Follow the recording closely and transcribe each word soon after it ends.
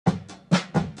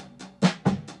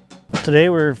Today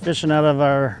we're fishing out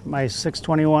of my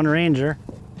 621 Ranger.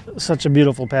 Such a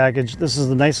beautiful package. This is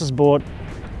the nicest boat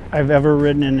I've ever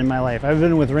ridden in my life. I've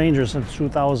been with Rangers since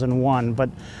 2001,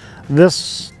 but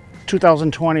this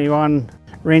 2021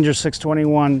 Ranger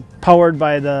 621, powered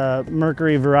by the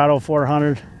Mercury Verado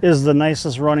 400, is the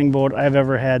nicest running boat I've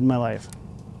ever had in my life.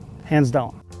 Hands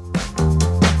down.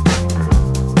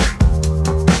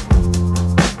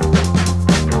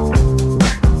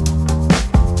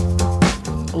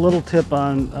 A little tip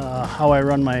on how I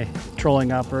run my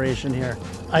trolling operation here.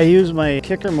 I use my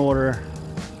kicker motor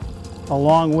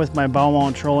along with my bow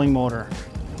mount trolling motor.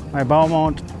 My bow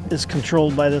mount is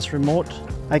controlled by this remote.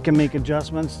 I can make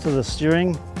adjustments to the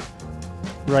steering,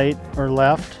 right or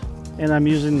left, and I'm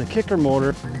using the kicker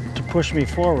motor to push me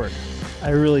forward. I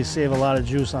really save a lot of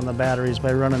juice on the batteries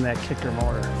by running that kicker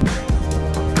motor.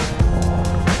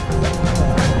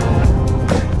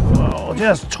 Whoa,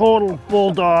 just total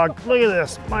bulldog. Look at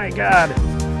this, my God.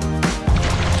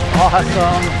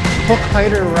 Awesome hook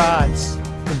hider rods.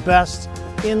 The best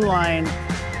inline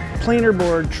planer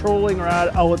board trolling rod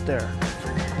out there.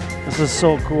 This is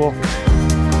so cool.